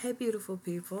Hey, beautiful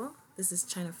people. This is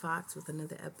China Fox with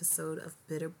another episode of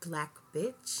Bitter Black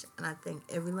Bitch. And I thank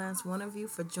every last one of you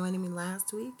for joining me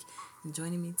last week and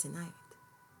joining me tonight.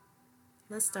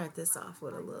 Let's start this off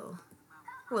with a little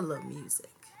music.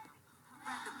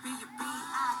 B-I-T-C-H,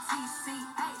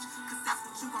 cause that's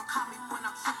what you gon' call me when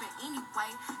I'm trippin' anyway.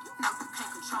 You know you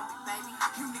can't control me, baby.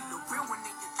 You need a real one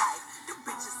in your life. Them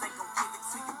bitches ain't gon' give it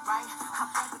to you right. I'd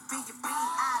rather be a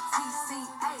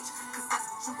B-I-T-C-H, cause that's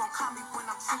what you gon' call me when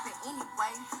I'm trippin'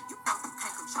 anyway. You know you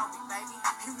can't control me, baby.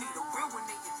 You need a real one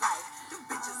in your life. Them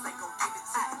bitches ain't gon' give it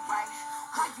to you right.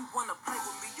 Why you wanna play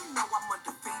with me? You know I'm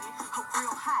undefeated. A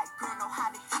real hot girl know how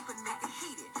to keep a nigga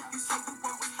heated. You say you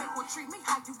want respect, well treat me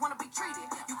how you wanna be treated.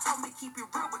 You told me keep it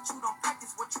real, but you don't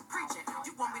practice what you preaching.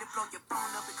 You want me to blow your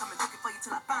phone up and come and looking for you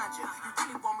till I find you. You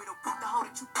really want me to book the hoe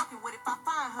that you fucking with if I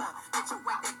find her. Bitch, you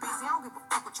ain't that busy, I don't give a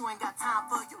fuck what you ain't got time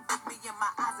for. You look me in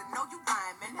my eyes and know you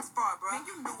lying, man, that's far, bro. Man,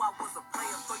 you knew I was a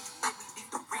player, so you really need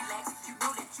to relax. You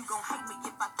know that you gon' hate me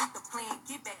if I think the plan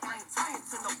get back. I ain't turning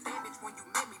to no damage when you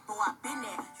met me, boy, I been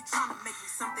there. You tryna make me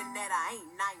something that I ain't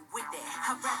with that.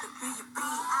 I'd rather be a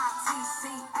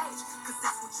B-I-T-C-H, cause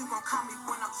that's what you gon' call me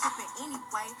when I'm trippin'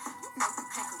 anyway. You know you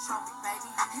can't control me, baby.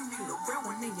 You need a real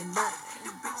one in your life.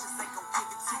 Them bitches ain't gon' give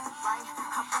it to you right.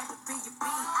 I'd rather be a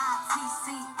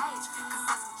B-I-T-C-H, cause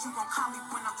that's what you gon' call me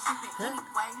when I'm trippin'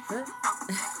 anyway. You know you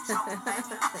can't control me,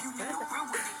 baby. You need a real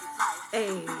one in your life.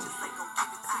 Them bitches ain't gon'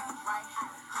 give it to you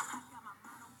right.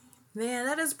 Man,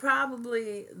 that is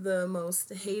probably the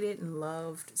most hated and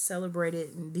loved,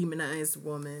 celebrated and demonized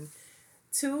woman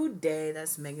today.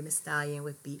 That's Megan Thee Stallion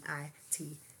with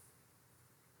B-I-T-H-C.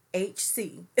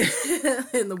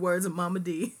 In the words of Mama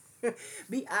D.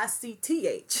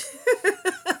 B-I-C-T-H.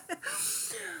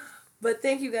 But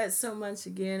thank you guys so much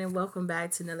again and welcome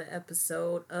back to another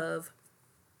episode of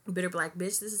Bitter Black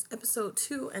Bitch. This is episode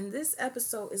 2 and this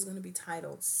episode is going to be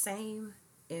titled Same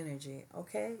Energy.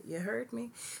 Okay, you heard me.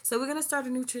 So we're gonna start a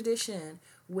new tradition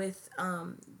with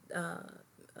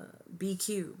B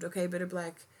Cubed. Okay, Bitter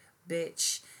Black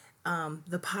Bitch,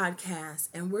 the podcast,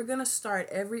 and we're gonna start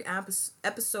every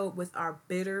episode with our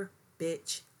Bitter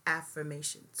Bitch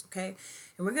affirmations. Okay,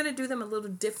 and we're gonna do them a little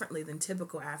differently than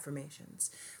typical affirmations.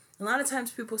 A lot of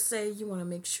times people say you want to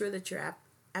make sure that your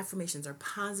affirmations are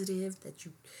positive, that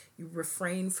you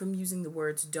refrain from using the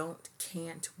words don't,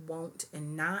 can't, won't,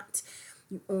 and not.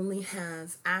 You only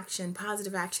have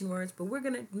positive action words, but we're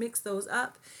going to mix those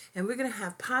up and we're going to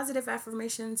have positive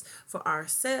affirmations for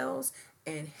ourselves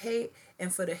and hate.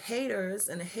 And for the haters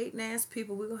and the hating ass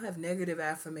people, we're going to have negative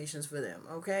affirmations for them.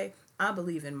 Okay. I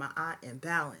believe in my I am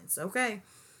balance. Okay.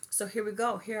 So here we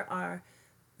go. Here are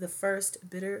the first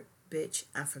bitter bitch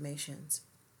affirmations.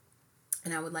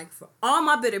 And I would like for all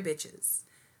my bitter bitches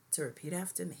to repeat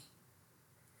after me.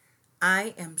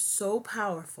 I am so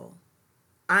powerful.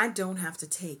 I don't have to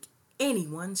take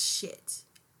anyone's shit.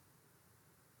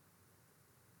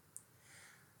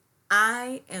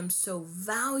 I am so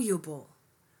valuable.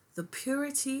 The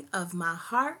purity of my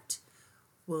heart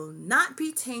will not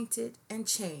be tainted and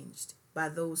changed by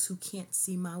those who can't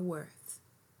see my worth.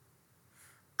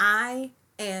 I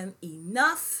am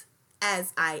enough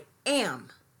as I am,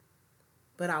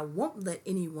 but I won't let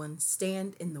anyone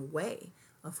stand in the way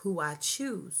of who I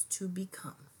choose to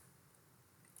become.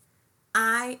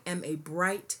 I am a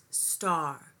bright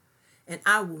star, and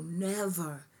I will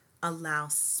never allow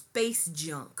space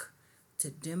junk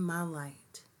to dim my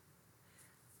light.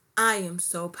 I am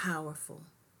so powerful.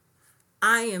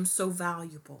 I am so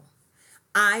valuable.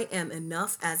 I am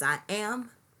enough as I am.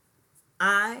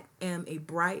 I am a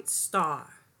bright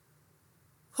star.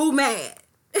 Who mad?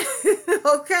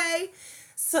 Okay?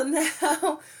 So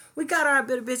now we got our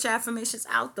bitter bitch affirmations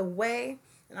out the way.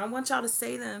 And I want y'all to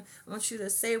say them. I want you to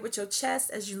say it with your chest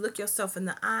as you look yourself in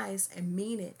the eyes and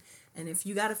mean it. And if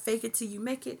you got to fake it till you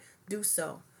make it, do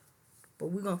so. But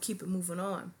we're going to keep it moving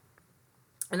on.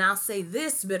 And I'll say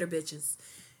this, bitter bitches.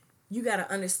 You got to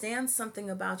understand something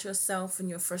about yourself and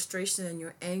your frustration and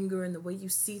your anger and the way you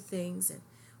see things and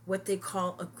what they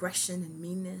call aggression and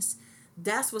meanness.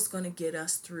 That's what's going to get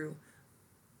us through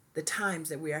the times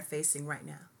that we are facing right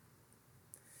now.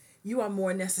 You are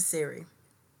more necessary,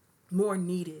 more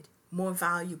needed, more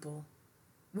valuable.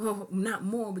 Well, not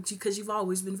more, but because you've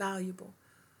always been valuable.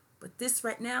 But this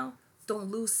right now,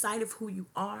 don't lose sight of who you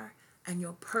are and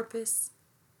your purpose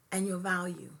and your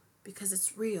value because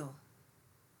it's real.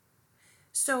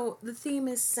 So the theme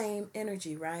is same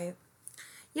energy, right?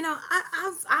 You know,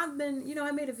 I've been,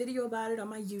 I made a video about it on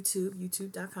my YouTube,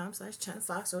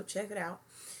 youtube.com/ChinaFox, so check it out.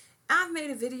 I've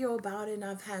made a video about it and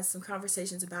I've had some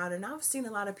conversations about it, and I've seen a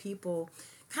lot of people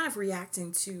kind of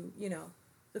reacting to,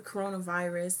 the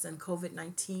coronavirus and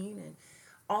COVID-19 and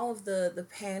all of the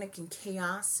panic and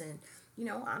chaos and,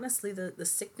 honestly, the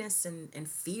sickness and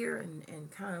fear and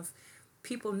kind of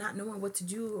people not knowing what to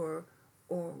do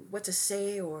or what to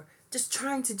say or just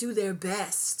trying to do their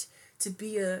best to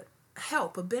be a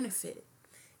help, a benefit.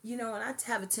 And I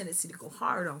have a tendency to go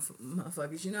hard on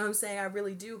motherfuckers, you know what I'm saying? I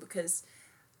really do, because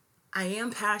I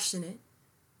am passionate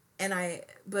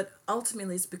but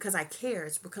ultimately it's because I care.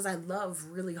 It's because I love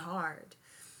really hard.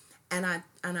 And I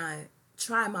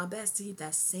try my best to keep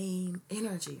that same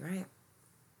energy, right?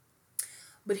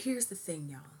 But here's the thing,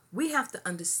 y'all. We have to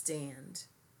understand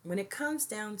when it comes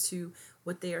down to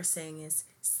what they are saying is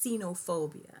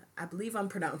xenophobia. I believe I'm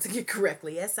pronouncing it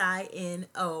correctly. Sinophobia.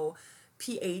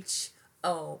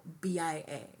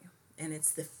 And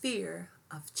it's the fear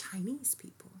of Chinese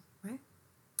people, right?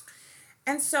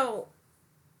 And so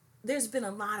there's been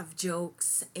a lot of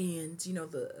jokes, and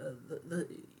the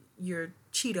your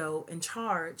Cheeto in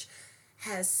charge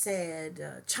has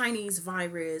said Chinese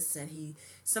virus, and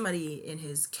somebody in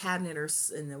his cabinet or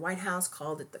in the White House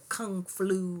called it the Kung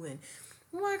flu, and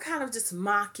we're kind of just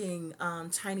mocking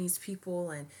Chinese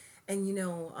people, and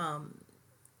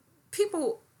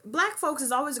people, black folks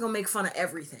is always gonna make fun of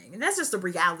everything, and that's just the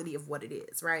reality of what it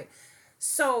is, right?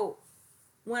 So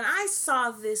when I saw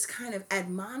this kind of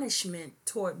admonishment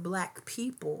toward black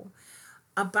people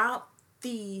about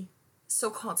the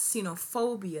so-called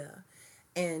xenophobia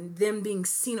and them being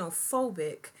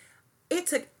xenophobic, it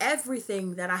took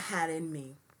everything that I had in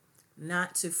me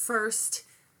not to first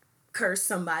curse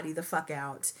somebody the fuck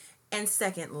out, and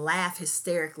second, laugh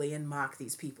hysterically and mock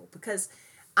these people. Because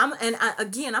I'm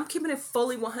keeping it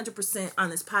fully 100% on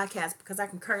this podcast, because I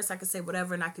can curse, I can say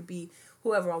whatever, and I could be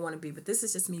whoever I want to be. But this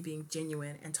is just me being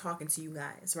genuine and talking to you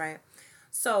guys, right?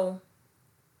 So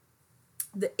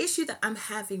the issue that I'm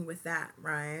having with that,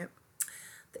 right?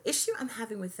 The issue I'm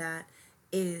having with that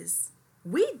is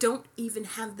we don't even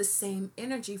have the same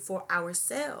energy for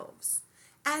ourselves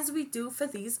as we do for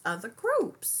these other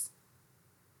groups.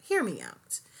 Hear me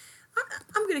out.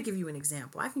 I'm going to give you an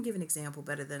example. I can give an example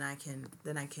better than I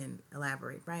can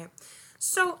elaborate, right?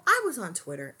 So I was on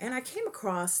Twitter and I came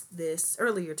across this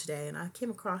earlier today, and I came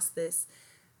across this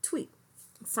tweet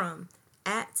from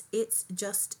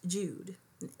 @It'sJustJude.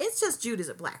 It's Just Jude is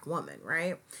a black woman,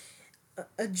 right?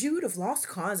 A Jude of lost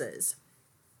causes.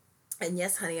 And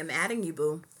yes, honey, I'm adding you,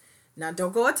 boo. Now,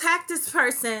 don't go attack this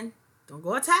person. Don't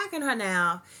go attacking her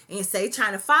now and say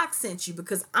China Fox sent you,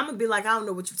 because I'm going to be like, I don't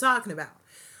know what you're talking about.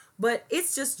 But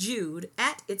It's Just Jude,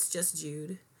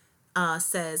 @It'sJustJude,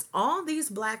 says, all these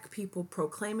black people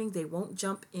proclaiming they won't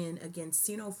jump in against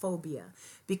xenophobia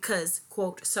because,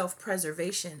 quote,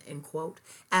 self-preservation, end quote,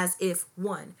 as if,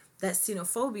 one, that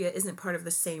xenophobia isn't part of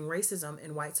the same racism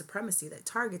and white supremacy that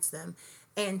targets them,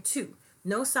 and two,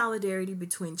 no solidarity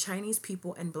between Chinese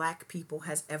people and black people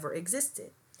has ever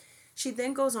existed. She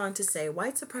then goes on to say,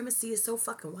 white supremacy is so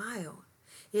fucking wild.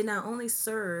 It not only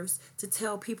serves to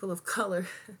tell people of color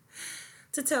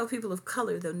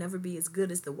they'll never be as good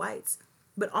as the whites,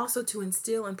 but also to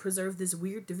instill and preserve this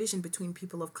weird division between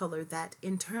people of color that,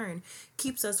 in turn,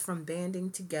 keeps us from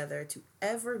banding together to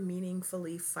ever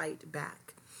meaningfully fight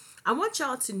back. I want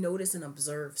y'all to notice and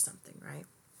observe something, right?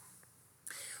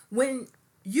 When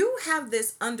you have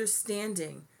this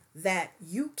understanding that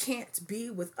you can't be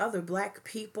with other black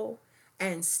people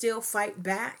and still fight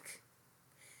back,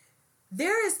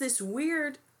 there is this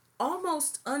weird,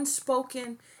 almost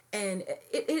unspoken, and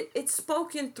it's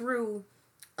spoken through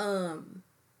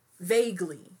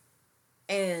vaguely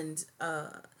and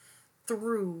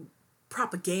through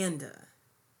propaganda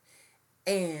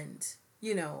and,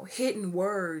 hidden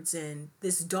words and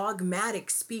this dogmatic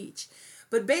speech,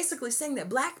 but basically saying that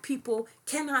black people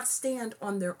cannot stand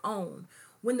on their own,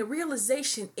 when the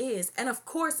realization is, and of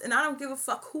course, and I don't give a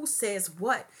fuck who says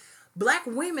what, black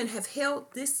women have held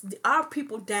our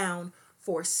people down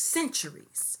for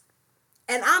centuries.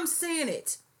 And I'm saying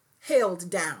it, held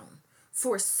down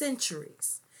for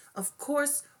centuries. Of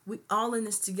course, we all in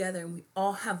this together and we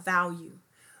all have value.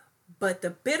 But the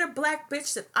bitter black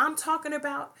bitch that I'm talking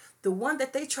about, the one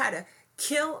that they try to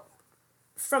kill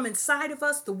from inside of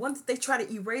us, the one that they try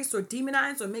to erase or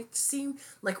demonize or make seem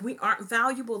like we aren't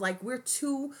valuable, like we're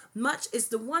too much, is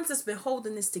the ones that's been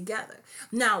holding this together.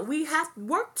 Now, we have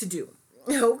work to do.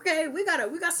 Okay, we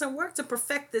got some work to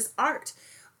perfect this art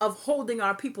of holding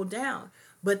our people down.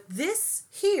 But this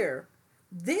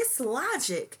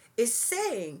logic is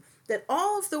saying that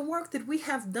all of the work that we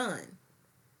have done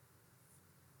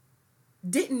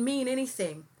didn't mean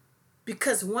anything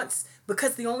because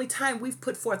the only time we've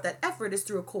put forth that effort is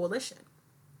through a coalition,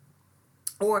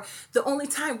 or the only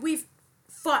time we've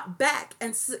fought back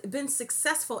and been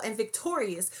successful and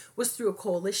victorious was through a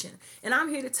coalition. And I'm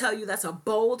here to tell you that's a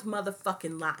bold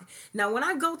motherfucking lie. Now, when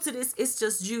I go to this It's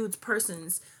Just Jude's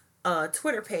person's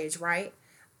Twitter page, right?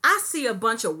 I see a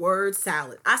bunch of word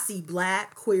salad. I see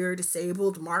black, queer,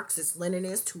 disabled, Marxist,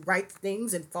 Leninist who writes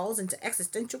things and falls into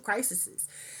existential crises.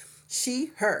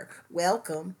 She, her,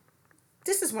 welcome.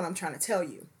 This is what I'm trying to tell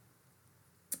you.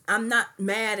 I'm not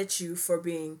mad at you for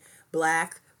being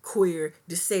black, queer,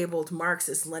 disabled,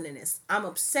 Marxist, Leninist. I'm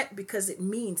upset because it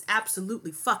means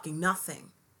absolutely fucking nothing.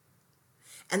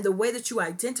 And the way that you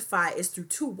identify is through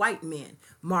two white men,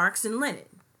 Marx and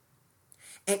Lenin.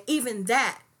 And even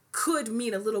that could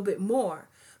mean a little bit more,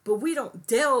 but we don't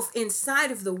delve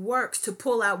inside of the works to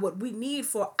pull out what we need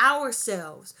for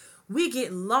ourselves. We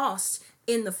get lost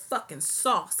in the fucking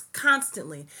sauce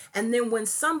constantly. And then when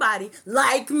somebody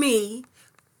like me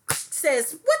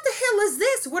says, what the hell is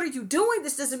this? What are you doing?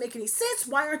 This doesn't make any sense.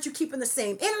 Why aren't you keeping the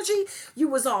same energy? You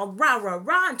was all rah, rah,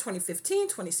 rah in 2015,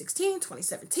 2016,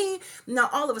 2017. Now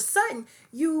all of a sudden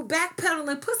you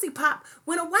backpedaling pussy pop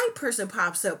when a white person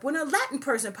pops up, when a Latin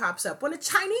person pops up, when a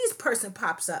Chinese person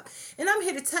pops up. And I'm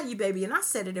here to tell you, baby, and I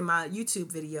said it in my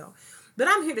YouTube video, but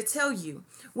I'm here to tell you,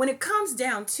 when it comes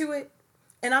down to it,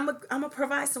 and I'm gonna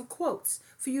provide some quotes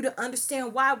for you to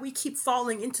understand why we keep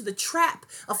falling into the trap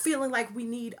of feeling like we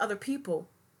need other people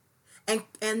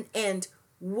and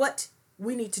what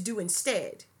we need to do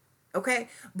instead. Okay?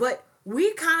 But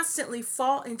we constantly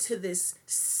fall into this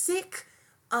sick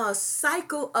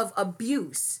cycle of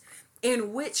abuse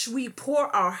in which we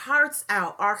pour our hearts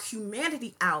out, our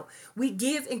humanity out. We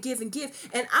give and give and give.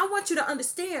 And I want you to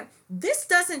understand, this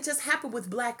doesn't just happen with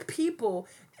black people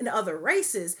and other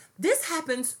races. This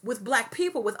happens with black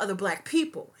people with other black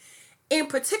people. In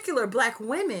particular, black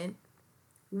women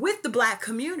with the black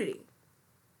community.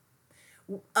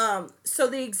 So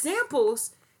the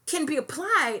examples can be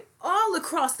applied all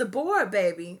across the board,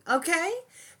 baby. Okay?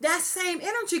 That same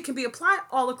energy can be applied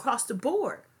all across the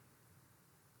board.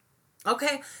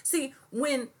 Okay, see,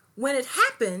 when it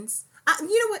happens,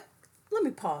 you know what? Let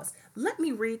me pause. Let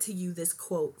me read to you this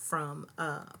quote from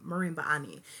Marimba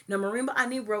Ani. Now, Marimba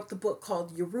Ani wrote the book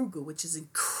called Yurugu, which is an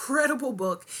incredible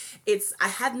book. I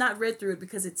have not read through it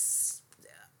because it's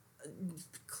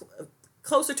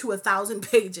closer to 1,000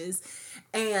 pages,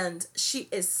 and she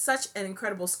is such an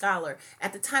incredible scholar.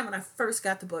 At the time when I first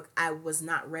got the book, I was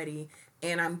not ready,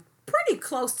 and I'm pretty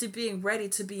close to being ready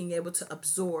to being able to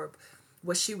absorb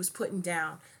what she was putting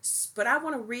down. But I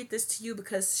want to read this to you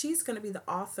because she's going to be the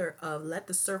author of Let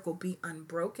the Circle Be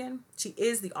Unbroken. She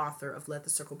is the author of Let the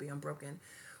Circle Be Unbroken,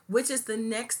 which is the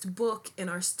next book in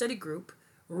our study group,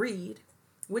 Read,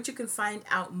 which you can find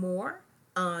out more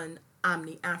on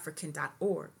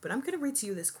omniafrican.org. But I'm going to read to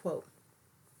you this quote.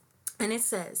 And it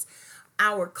says,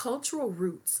 "Our cultural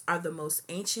roots are the most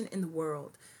ancient in the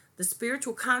world. The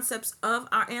spiritual concepts of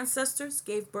our ancestors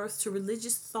gave birth to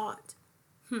religious thought.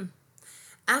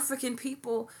 African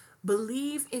people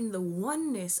believe in the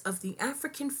oneness of the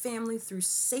African family through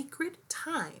sacred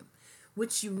time,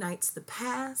 which unites the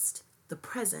past, the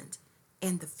present,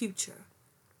 and the future.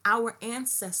 Our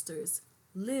ancestors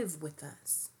live with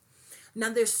us." Now,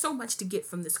 there's so much to get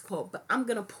from this quote, but I'm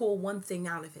going to pull one thing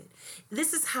out of it.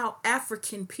 This is how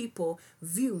African people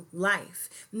view life.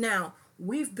 Now,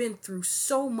 we've been through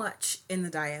so much in the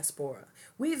diaspora.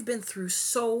 We've been through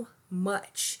so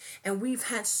much, and we've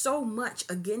had so much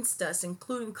against us,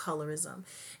 including colorism,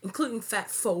 including fat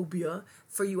phobia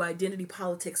for you identity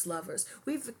politics lovers.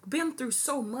 We've been through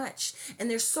so much,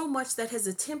 and there's so much that has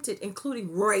attempted,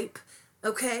 including rape,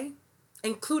 okay,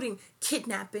 including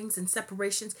kidnappings and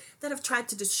separations that have tried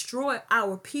to destroy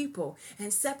our people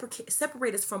and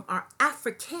separate us from our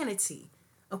Africanity.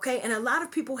 Okay, and a lot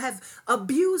of people have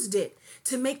abused it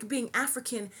to make being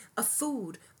African a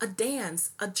food, a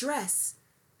dance, a dress,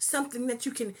 something that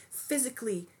you can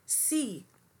physically see.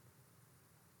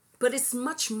 But it's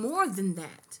much more than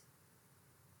that.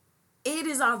 It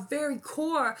is our very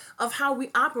core of how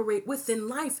we operate within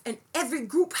life, and every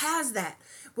group has that.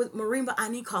 What Marimba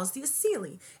Ani calls the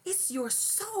asili. It's your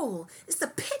soul. It's the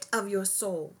pit of your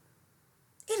soul.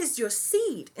 It is your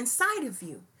seed inside of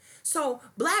you. So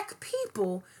black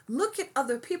people look at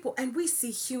other people and we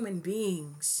see human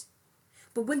beings.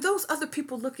 But when those other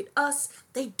people look at us,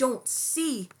 they don't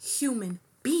see human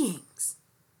beings.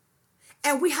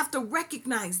 And we have to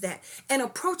recognize that and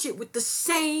approach it with the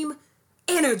same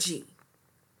energy.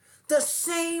 The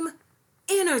same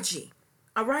energy.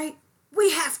 All right?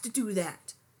 We have to do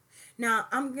that. Now,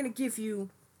 I'm going to give you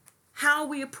how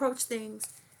we approach things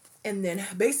and then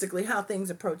basically how things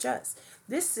approach us.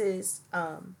 This is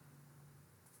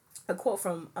a quote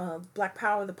from Black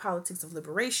Power, The Politics of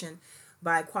Liberation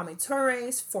by Kwame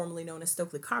Torres, formerly known as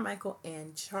Stokely Carmichael,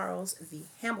 and Charles V.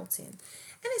 Hamilton.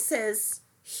 And it says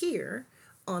here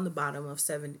on the bottom of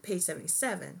page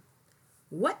 77,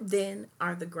 what then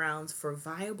are the grounds for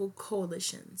viable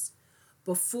coalitions?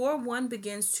 Before one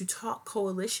begins to talk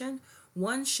coalition,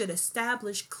 one should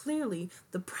establish clearly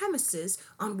the premises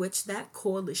on which that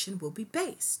coalition will be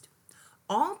based.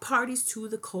 All parties to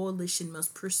the coalition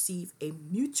must perceive a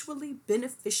mutually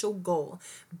beneficial goal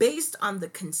based on the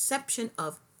conception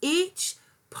of each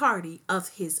party of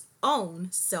his own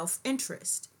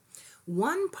self-interest.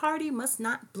 One party must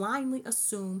not blindly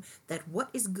assume that what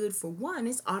is good for one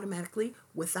is automatically,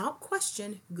 without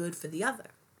question, good for the other.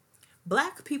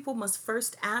 Black people must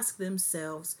first ask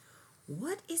themselves,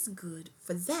 what is good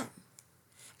for them?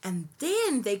 And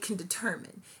then they can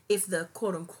determine if the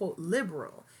quote-unquote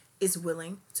liberal is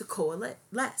willing to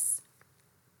coalesce.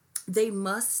 They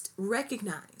must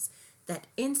recognize that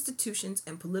institutions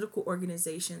and political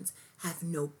organizations have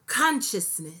no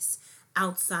consciousness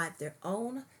outside their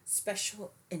own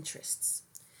special interests.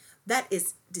 That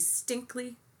is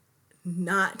distinctly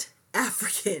not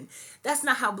African. That's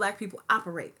not how Black people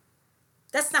operate.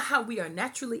 That's not how we are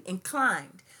naturally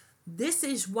inclined. This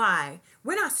is why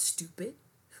we're not stupid.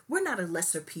 We're not a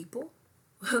lesser people.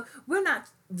 We're not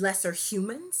lesser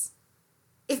humans.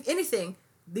 If anything,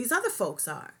 these other folks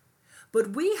are.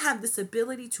 But we have this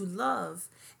ability to love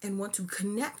and want to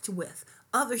connect with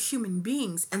other human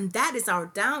beings, and that is our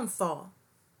downfall.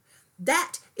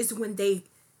 That is when they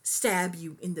stab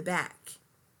you in the back.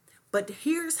 But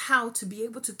here's how to be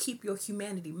able to keep your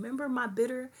humanity. Remember my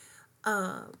bitter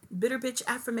bitch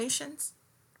affirmations?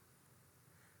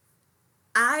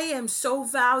 I am so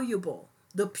valuable.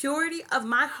 The purity of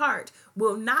my heart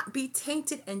will not be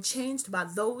tainted and changed by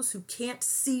those who can't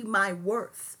see my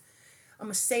worth. I'm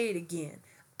going to say it again.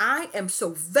 I am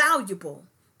so valuable.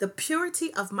 The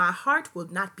purity of my heart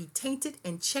will not be tainted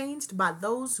and changed by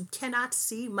those who cannot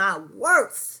see my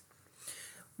worth.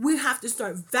 We have to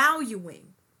start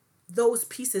valuing those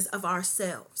pieces of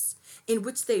ourselves in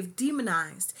which they've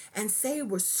demonized and say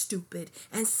we're stupid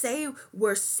and say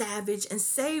we're savage and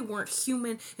say weren't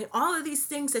human and all of these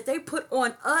things that they put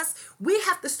on us. We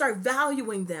have to start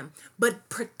valuing them, but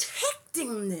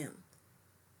protecting them.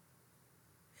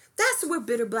 That's where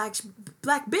bitter black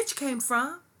bitch came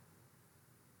from.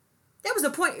 There was a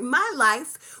point in my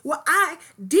life where I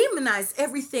demonized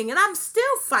everything, and I'm still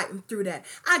fighting through that.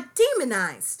 I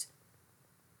demonized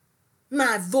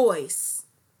my voice,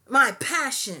 my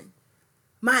passion,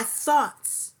 my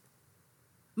thoughts,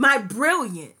 my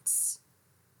brilliance.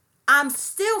 I'm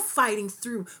still fighting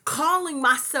through calling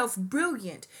myself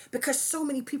brilliant because so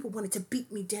many people wanted to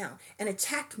beat me down and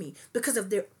attack me because of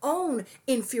their own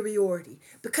inferiority,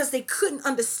 because they couldn't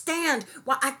understand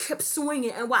why I kept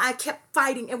swinging and why I kept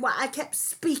fighting and why I kept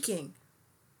speaking.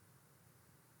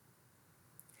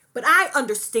 But I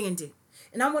understand it.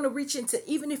 And I want to reach into,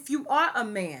 even if you are a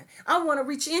man, I want to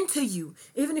reach into you.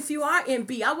 Even if you are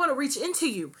MB, I want to reach into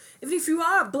you. Even if you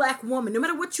are a Black woman, no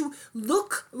matter what you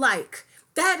look like,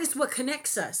 that is what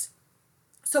connects us.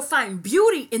 So find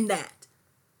beauty in that.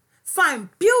 Find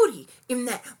beauty in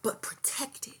that, but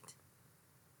protect it.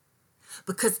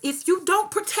 Because if you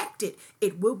don't protect it,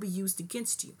 it will be used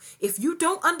against you. If you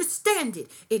don't understand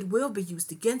it, it will be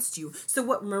used against you. So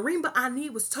what Marimba Ani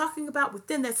was talking about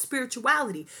within that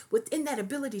spirituality, within that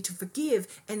ability to forgive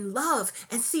and love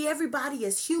and see everybody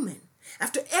as human,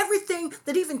 after everything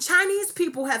that even Chinese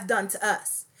people have done to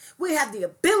us, we have the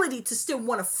ability to still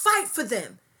want to fight for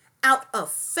them out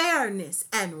of fairness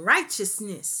and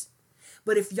righteousness.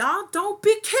 But if y'all don't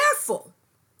be careful,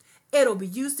 it'll be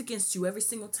used against you every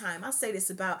single time. I say this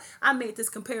about, I made this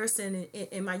comparison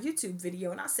in my YouTube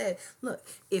video, and I said, look,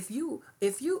 no,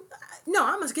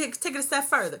 I'm going to take it a step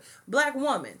further. Black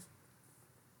woman.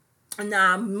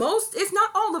 Now, most, if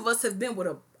not all of us have been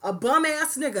with a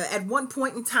bum-ass nigga at one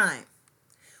point in time.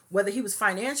 Whether he was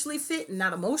financially fit and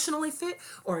not emotionally fit,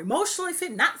 or emotionally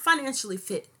fit, not financially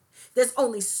fit. There's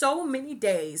only so many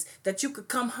days that you could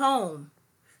come home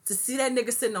to see that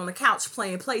nigga sitting on the couch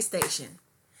playing PlayStation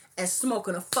and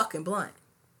smoking a fucking blunt.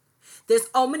 There's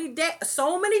so many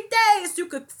days you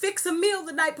could fix a meal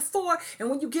the night before, and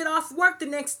when you get off work the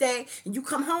next day and you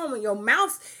come home and your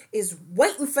mouth is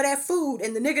waiting for that food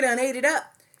and the nigga done ate it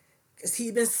up because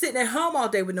he's been sitting at home all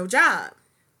day with no job.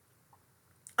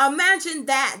 Imagine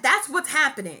that. That's what's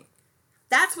happening.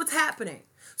 That's what's happening.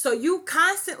 So you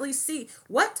constantly see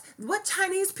what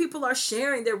Chinese people are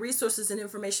sharing their resources and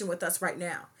information with us right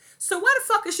now. So why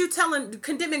the fuck is you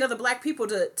condemning other Black people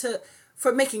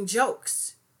for making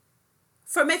jokes?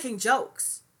 For making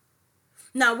jokes.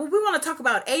 Now, when we want to talk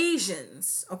about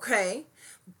Asians, okay?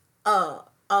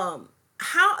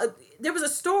 how there was a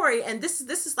story, and this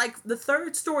is like the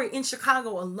third story in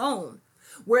Chicago alone,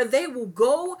 where they will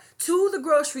go to the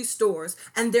grocery stores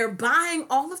and they're buying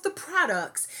all of the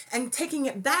products and taking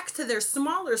it back to their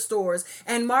smaller stores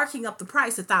and marking up the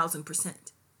price 1,000%.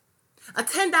 A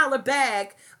 $10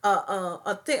 bag,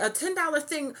 a $10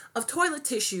 thing of toilet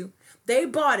tissue, they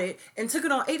bought it and took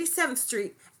it on 87th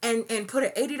Street and put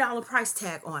an $80 price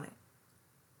tag on it.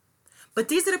 But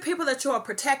these are the people that you are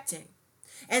protecting.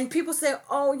 And people say,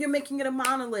 oh, you're making it a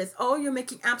monolith. Oh, you're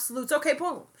making absolutes. Okay,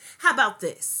 boom. How about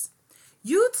this?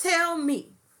 You tell me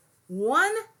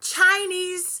one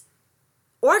Chinese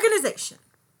organization,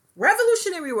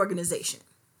 revolutionary organization,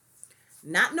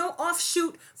 not no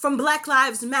offshoot from Black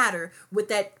Lives Matter with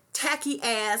that tacky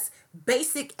ass,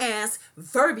 basic ass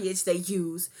verbiage they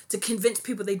use to convince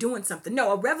people they're doing something.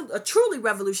 No, a truly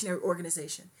revolutionary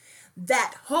organization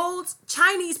that holds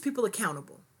Chinese people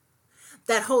accountable.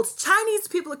 That holds Chinese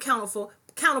people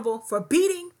accountable for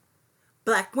beating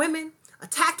Black women,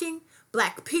 attacking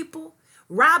Black people,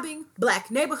 robbing Black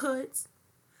neighborhoods.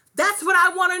 That's what I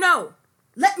want to know.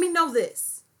 Let me know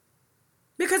this.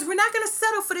 Because we're not going to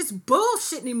settle for this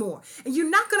bullshit anymore. And you're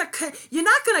not going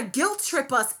to guilt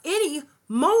trip us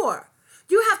anymore.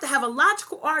 You have to have a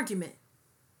logical argument.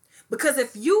 Because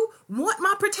if you want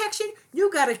my protection,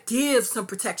 you got to give some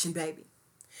protection, baby.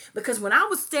 Because when I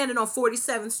was standing on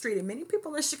 47th Street, and many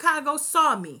people in Chicago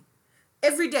saw me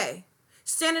every day,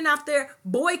 standing out there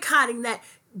boycotting that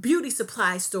beauty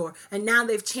supply store, and now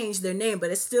they've changed their name,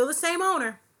 but it's still the same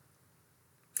owner.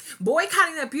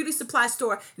 Boycotting that beauty supply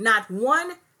store, not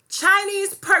one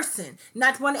Chinese person,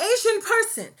 not one Asian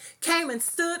person came and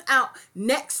stood out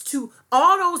next to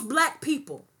all those Black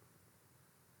people.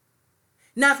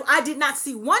 Now, I did not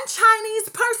see one Chinese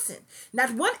person,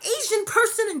 not one Asian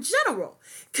person in general,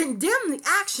 condemn the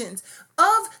actions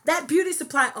of that beauty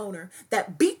supply owner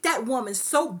that beat that woman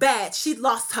so bad she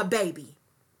lost her baby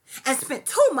and spent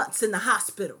 2 months in the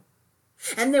hospital.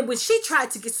 And then when she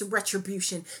tried to get some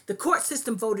retribution, the court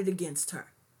system voted against her.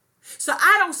 So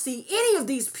I don't see any of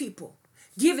these people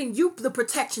giving you the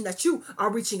protection that you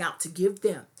are reaching out to give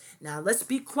them. Now, let's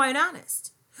be quite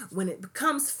honest. When it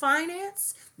becomes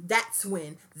finance, that's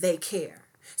when they care.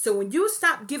 So when you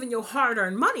stop giving your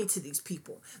hard-earned money to these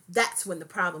people, that's when the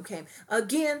problem came.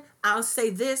 Again, I'll say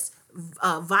this,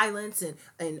 violence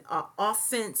and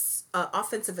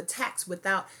offensive attacks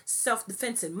without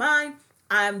self-defense in mind,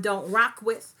 I don't rock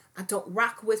with. I don't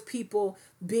rock with people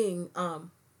being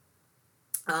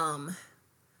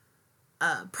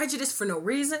prejudiced for no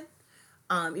reason,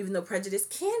 even though prejudice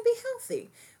can be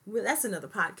healthy. Well, that's another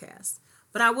podcast.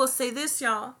 But I will say this,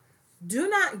 y'all. Do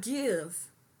not give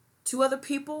to other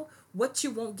people what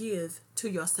you won't give to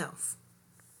yourself.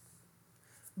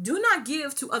 Do not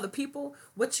give to other people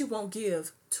what you won't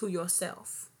give to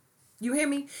yourself. You hear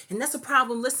me? And that's a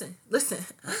problem. Listen.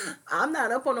 I'm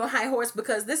not up on no high horse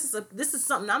because this is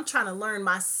something I'm trying to learn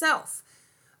myself.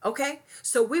 Okay?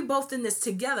 So we're both in this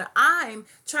together. I'm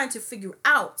trying to figure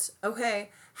out, okay,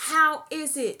 how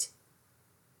is it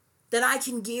that I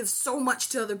can give so much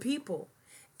to other people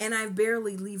and I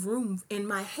barely leave room in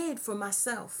my head for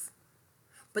myself?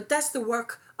 But that's the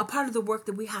work, a part of the work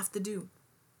that we have to do.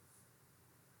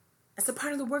 That's a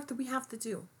part of the work that we have to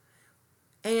do.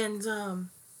 And, oh,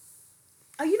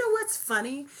 you know what's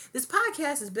funny? This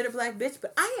podcast is Bitter Black Bitch,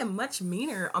 but I am much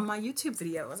meaner on my YouTube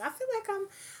videos. I feel like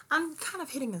I'm kind of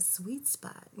hitting a sweet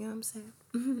spot. You know what I'm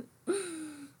saying?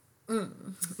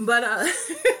 But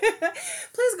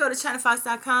please go to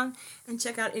ChinaFox.com and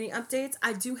check out any updates.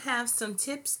 I do have some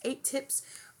tips, 8 tips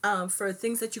for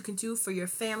things that you can do for your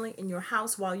family in your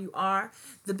house while you are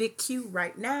the big Q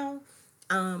right now.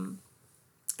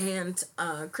 And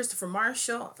Christopher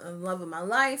Marshall, love of my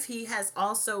life, he has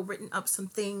also written up some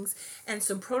things and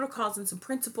some protocols and some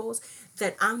principles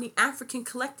that Omni African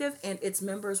Collective and its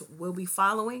members will be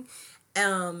following.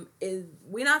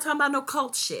 We're not talking about no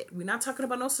cult shit. We're not talking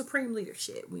about no supreme leader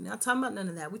shit. We're not talking about none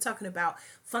of that. We're talking about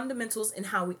fundamentals and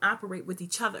how we operate with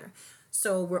each other.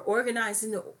 So we're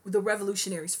organizing the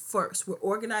revolutionaries first. We're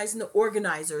organizing the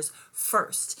organizers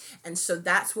first. And so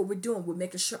that's what we're doing. We're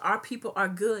making sure our people are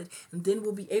good. And then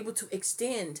we'll be able to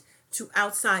extend to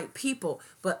outside people.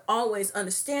 But always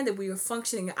understand that we are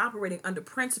functioning and operating under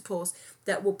principles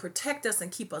that will protect us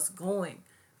and keep us going.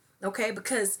 Okay?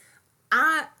 Because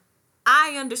I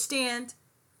understand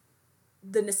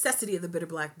the necessity of the bitter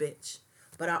black bitch.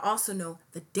 But I also know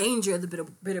the danger of the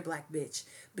bitter black bitch.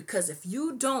 Because if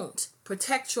you don't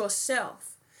protect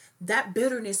yourself, that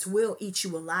bitterness will eat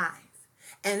you alive.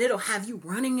 And it'll have you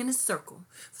running in a circle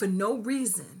for no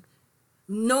reason,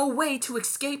 no way to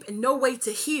escape and no way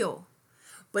to heal.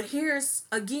 But here's,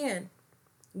 again,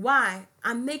 why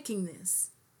I'm making this.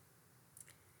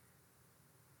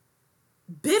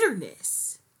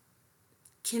 Bitterness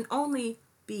can only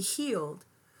be healed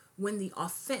when the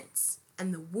offense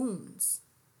and the wounds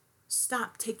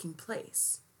stop taking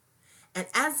place. And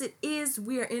as it is,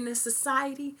 we are in a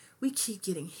society, we keep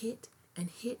getting hit and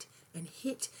hit and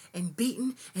hit and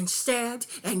beaten and stabbed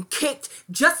and kicked,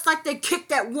 just like they kicked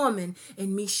that woman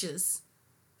in Misha's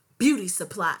beauty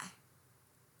supply.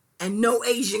 And no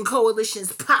Asian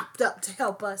coalitions popped up to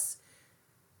help us.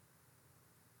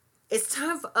 It's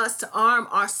time for us to arm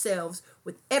ourselves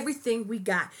with everything we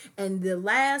got. And the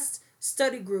last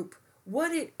study group, what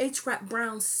did H. Rap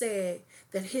Brown say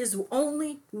that his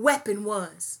only weapon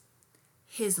was?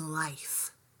 His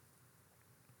life.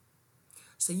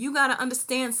 So you got to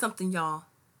understand something, y'all.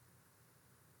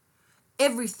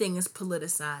 Everything is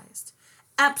politicized.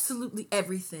 Absolutely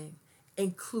everything,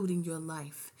 including your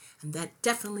life. And that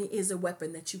definitely is a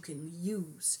weapon that you can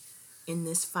use in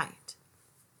this fight.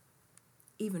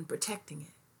 Even protecting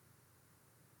it.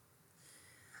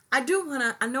 I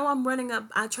know I'm running up,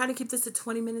 I try to keep this to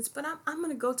 20 minutes, but I'm going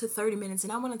to go to 30 minutes,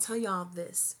 and I want to tell y'all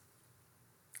this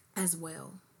as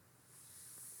well.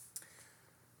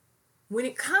 When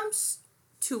it comes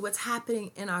to what's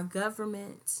happening in our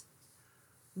government,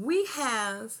 we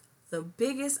have the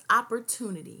biggest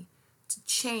opportunity to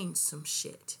change some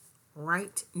shit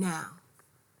right now.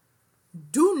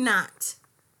 Do not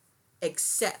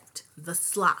accept the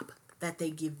slop that they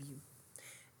give you.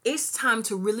 It's time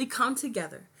to really come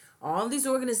together. All these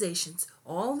organizations,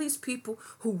 all these people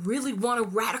who really want a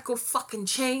radical fucking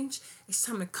change, it's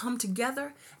time to come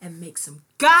together and make some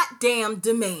goddamn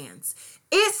demands.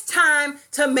 It's time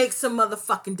to make some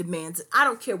motherfucking demands. I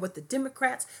don't care what the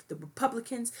Democrats, the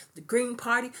Republicans, the Green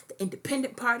Party, the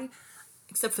Independent Party,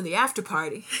 except for the after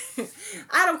party.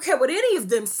 I don't care what any of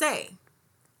them say.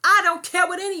 I don't care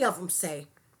what any of them say.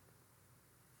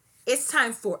 It's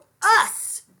time for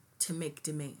us to make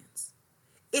demands.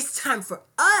 It's time for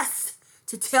us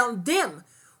to tell them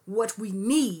what we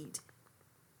need,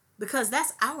 because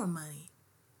that's our money.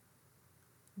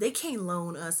 They can't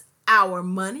loan us our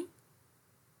money.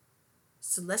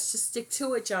 So let's just stick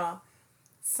to it, y'all.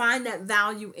 Find that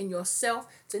value in yourself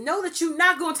to know that you're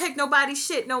not going to take nobody's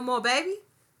shit no more, baby.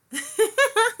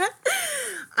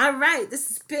 All right, this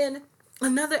has been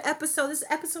another episode. This is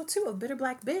episode 2 of Bitter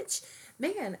Black Bitch.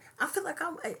 Man, I feel like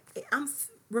I'm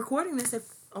recording this at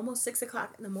almost 6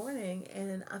 o'clock in the morning,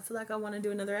 and I feel like I want to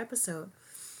do another episode.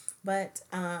 But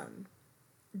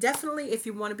definitely, if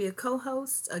you want to be a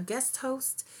co-host, a guest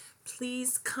host,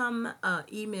 please come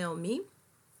email me,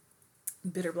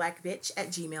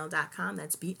 bitterblackbitch@gmail.com.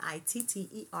 That's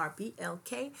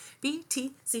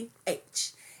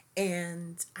BITTERBLKBTCH.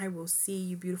 And I will see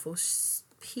you beautiful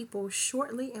people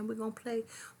shortly, and we're gonna play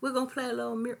a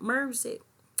little music.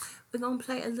 We're gonna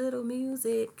play a little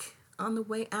music on the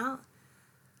way out.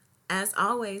 As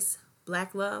always,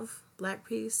 black love, black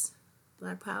peace,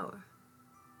 black power.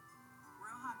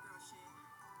 Real hot girl shit.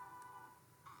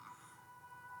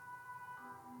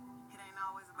 It ain't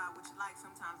always about what you like,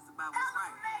 sometimes it's about what's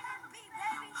right.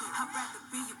 I'd rather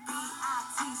be a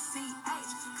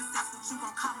B-I-T-C-H, cause that's what you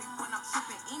gon' call me when I'm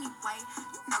trippin' anyway.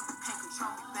 You know you can't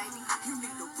control me, baby. You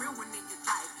need a real one in your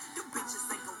life. Them bitches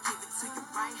ain't gon' give it to you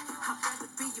right. I'd rather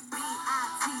be a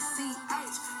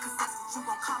B-I-T-C-H, cause that's what you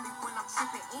gon' call me when I'm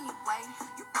trippin' anyway.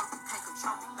 You know you can't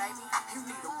control me, baby. You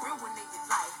need a real one in your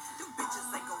life. Them bitches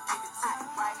ain't gon' give it to you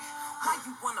right. Why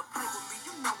you wanna play with me?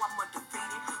 You know I'm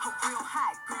undefeated. A real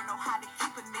hot girl know how to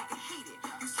keep a nigga heated.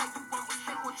 You say you won't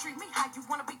respect or treat me how you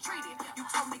wanna be treated. You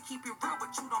told me keep it real, but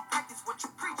you don't practice what you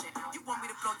preaching. You want me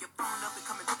to blow your phone up and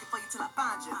come and looking for you till I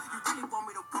find you. You really want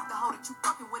me to whoop the hoe that you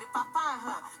fucking with if I find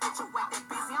her. Get your whack that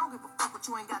busy, I don't give a fuck what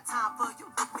you ain't got time for. You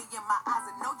look me in my eyes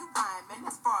and know you lying, man,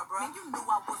 that's far, bro. Man, you knew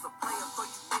I was a player, so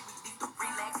you made me need to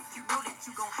relax. You know that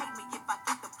you gon' hate me if I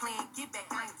get the plan, get back.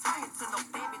 I ain't turning to no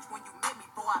damage when you met me,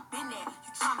 boy, I been there. You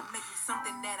tryna make me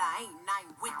something that I ain't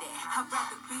with that. I'd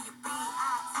rather be a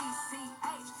B.I.